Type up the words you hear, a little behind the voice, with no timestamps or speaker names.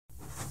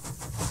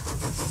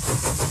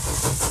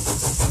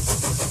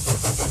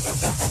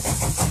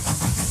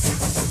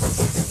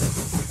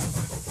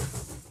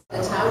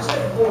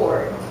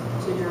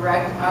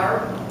direct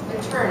our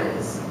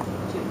attorneys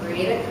to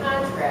create a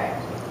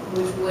contract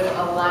which would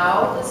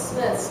allow the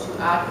Smiths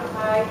to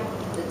occupy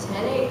the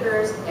 10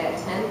 acres at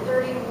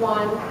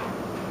 1031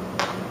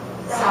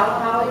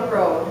 South Holly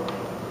Road,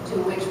 to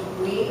which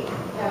we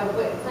have a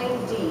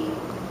quitclaim deed,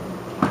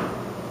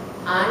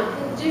 on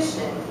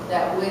condition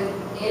that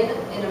within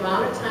an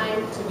amount of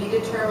time to be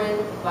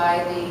determined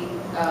by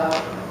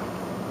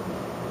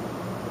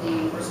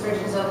the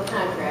restrictions of the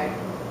contract,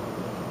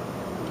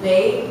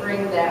 they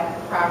bring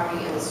that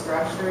property and the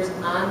structures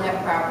on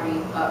that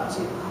property up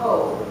to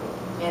code,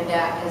 and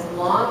that as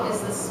long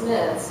as the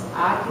Smiths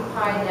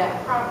occupy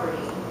that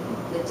property,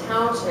 the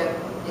township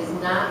is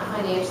not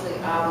financially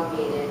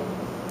obligated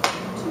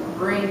to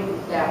bring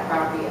that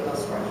property and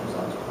those structures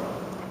up to code.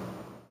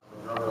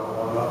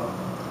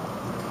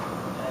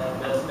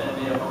 And that's been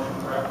made a motion,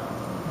 correct?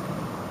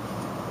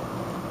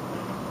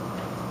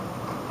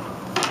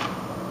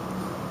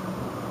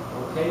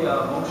 Okay,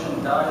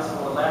 motion dies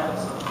for lack of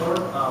support.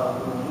 We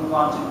will move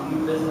on to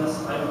new business,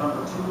 item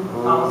number 2,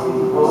 policy.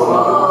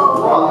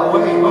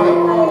 Wait.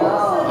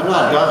 I'm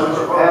not done.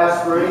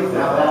 Ask for anything.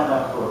 Now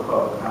that's for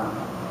public comment.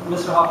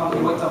 Mr. Hoffman,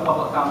 can you wait till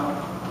public comment?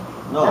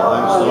 No,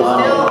 I'm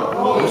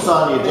still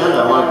on the agenda.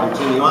 I want to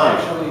continue on.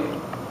 Actually,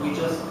 we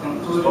just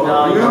concluded.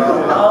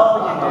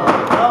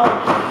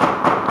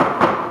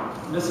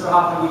 Mr.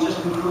 Hoffman, we just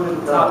concluded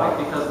the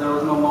topic because there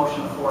was no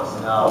motion for us.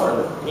 No.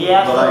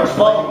 But I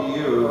explained to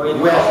you,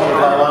 you asked me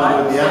if I wanted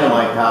to do at the end of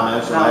my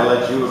comments, and I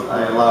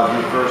allowed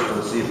you first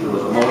to see if there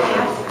was a motion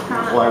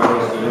before I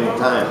wasted any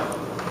time.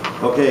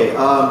 Okay,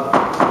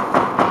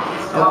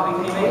 Mr.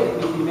 Hoffman,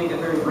 can you make it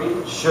very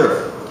brief?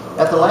 Sure.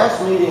 At the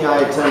last meeting I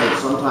attended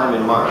sometime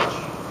in March,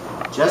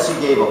 Jesse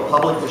gave a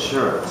public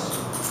assurance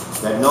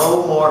that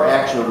no more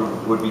action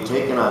would be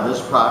taken on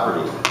this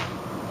property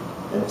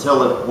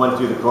until it went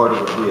through the Court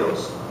of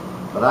Appeals.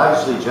 But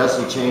obviously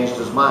Jesse changed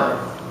his mind,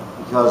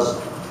 because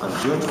on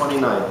June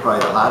 29th, probably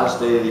the hottest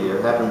day of the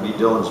year, happened to be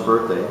Dylan's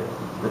birthday,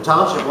 the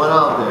township went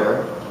out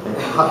there and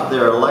cut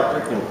their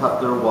electric and cut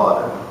their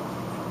water.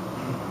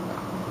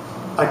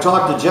 I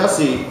talked to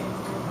Jesse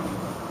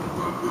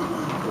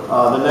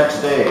the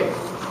next day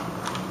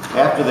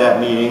after that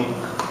meeting,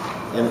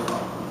 and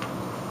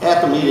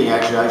at the meeting,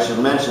 actually, I should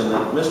mention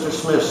that Mr.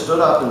 Smith stood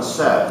up and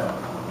said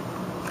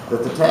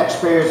that the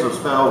taxpayers have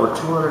spent over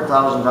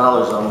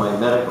 $200,000 on my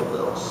medical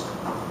bills.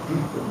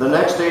 The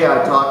next day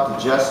I talked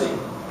to Jesse,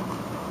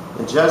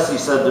 and Jesse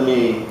said to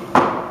me,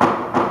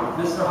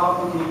 Mr.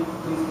 Hoffman, can you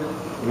please get...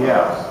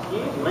 yeah.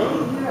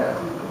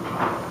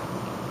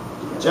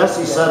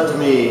 Jesse said to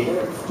me,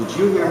 did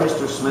you hear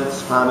Mr.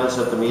 Smith's comments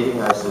at the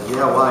meeting? I said,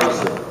 yeah, why? He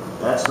said,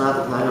 that's not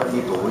the kind of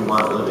people we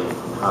want living in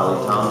Holly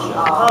Township.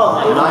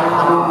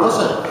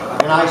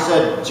 And I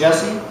said,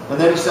 Jesse, and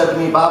then he said to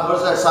me, Bob, what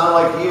does that sound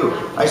like to you?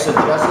 I said,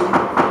 Jesse,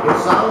 it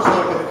sounds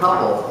like a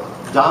couple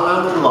down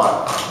on their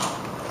luck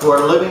who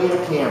are living in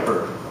a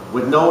camper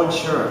with no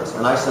insurance.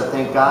 And I said,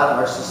 thank God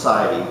our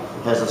society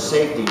has a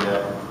safety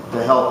net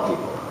to help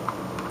people.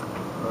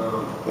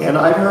 And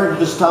I've heard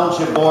this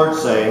township board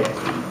say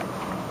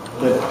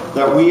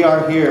that we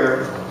are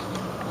here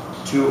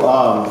to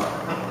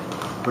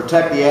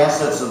protect the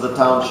assets of the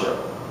township.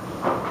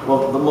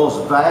 Well, the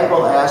most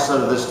valuable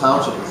asset of this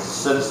township is the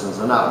citizens,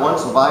 and not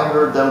once have I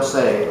heard them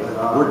say,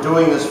 we're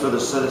doing this for the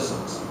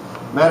citizens.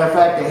 Matter of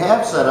fact, they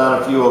have said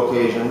on a few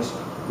occasions,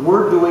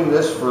 we're doing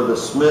this for the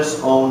Smiths'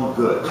 own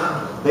good.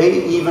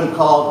 They even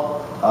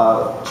called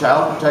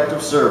Child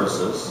Protective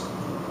Services,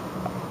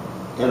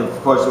 and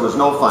of course there was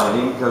no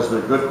finding because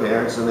they're good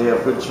parents and they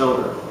have good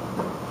children.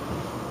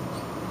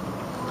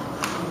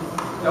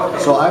 Okay.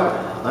 So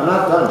I'm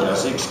not done,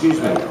 Jesse, excuse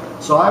me.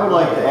 So I would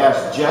like to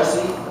ask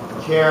Jesse,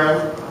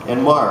 Karen,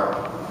 and Mark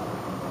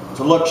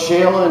to look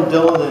Shayla and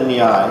Dylan in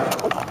the eye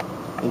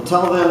and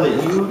tell them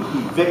that you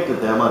evicted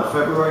them on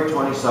February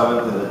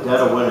 27th in the dead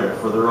of winter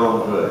for their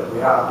own good.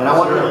 And I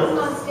want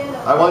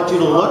you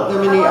to look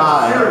them in the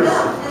eye.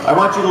 I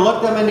want you to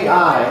look them in the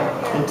eye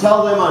and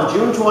tell them on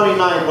June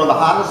 29th, one of the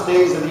hottest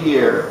days of the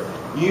year,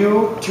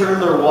 you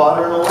turned their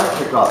water and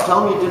electric off.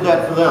 Tell them you did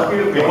that for them.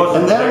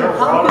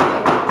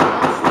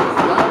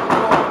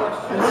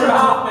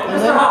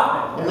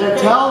 And then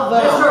tell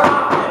them. Mr.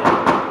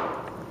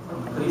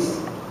 Hoffman, please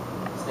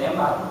stand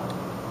by.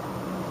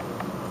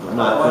 I'm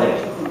not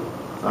finished.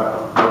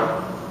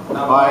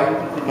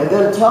 And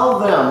then tell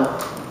them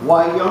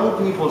why young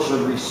people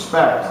should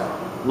respect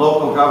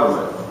local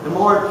government. And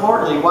more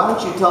importantly, why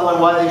don't you tell them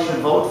why they should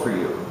vote for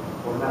you?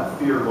 Or not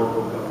fear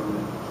local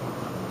government.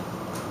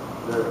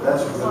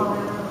 That's a good.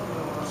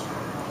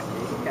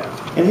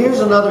 And here's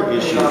another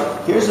issue.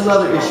 Here's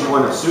another issue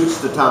when it suits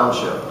the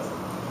township.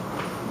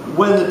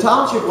 When the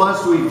township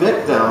wants to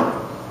evict them,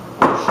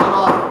 or shut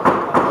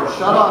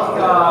off,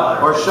 I'm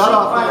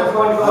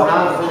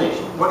not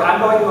finished. I'm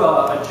going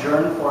to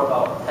adjourn for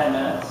about 10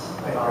 minutes.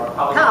 Come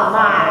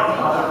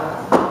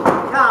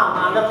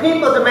on, the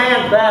people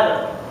demand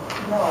better.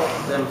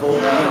 Then vote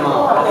them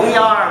out. We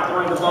are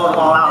going to vote them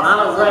all out, not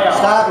a rail.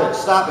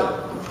 Stop it.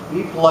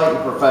 Be polite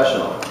and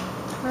professional.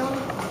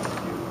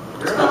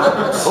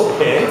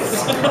 Okay.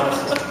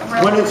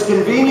 when it's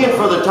convenient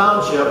for the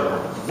township,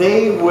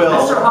 they will.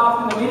 Mr.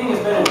 Hoffman, the meeting has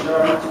been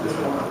adjourned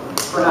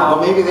for Well,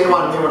 now. maybe they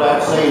want to hear what I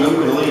have to say, and you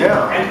can leave.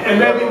 Yeah. And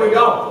maybe we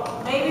don't.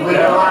 Maybe We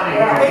don't want to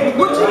hear. Hey,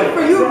 what's in it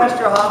for you,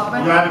 Mr.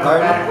 Hoffman? You have to come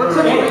back. What's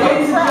in it?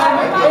 Ladies and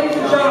gentlemen, ladies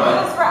and gentlemen.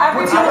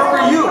 What's in it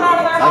for you? I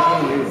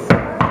can't hear you.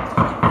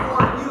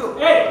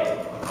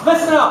 Hey,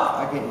 listen up.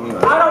 I can't hear you.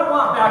 I don't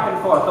want back and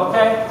forth,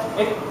 okay?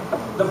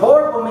 The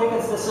board will make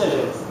its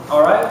decisions,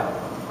 all right?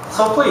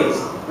 So please,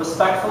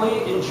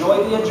 respectfully enjoy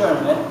the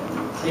adjournment.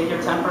 Take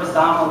your tempers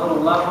down a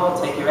little level,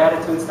 take your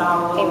attitudes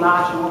down a little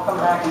notch, and we'll come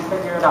back and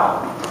figure it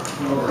out.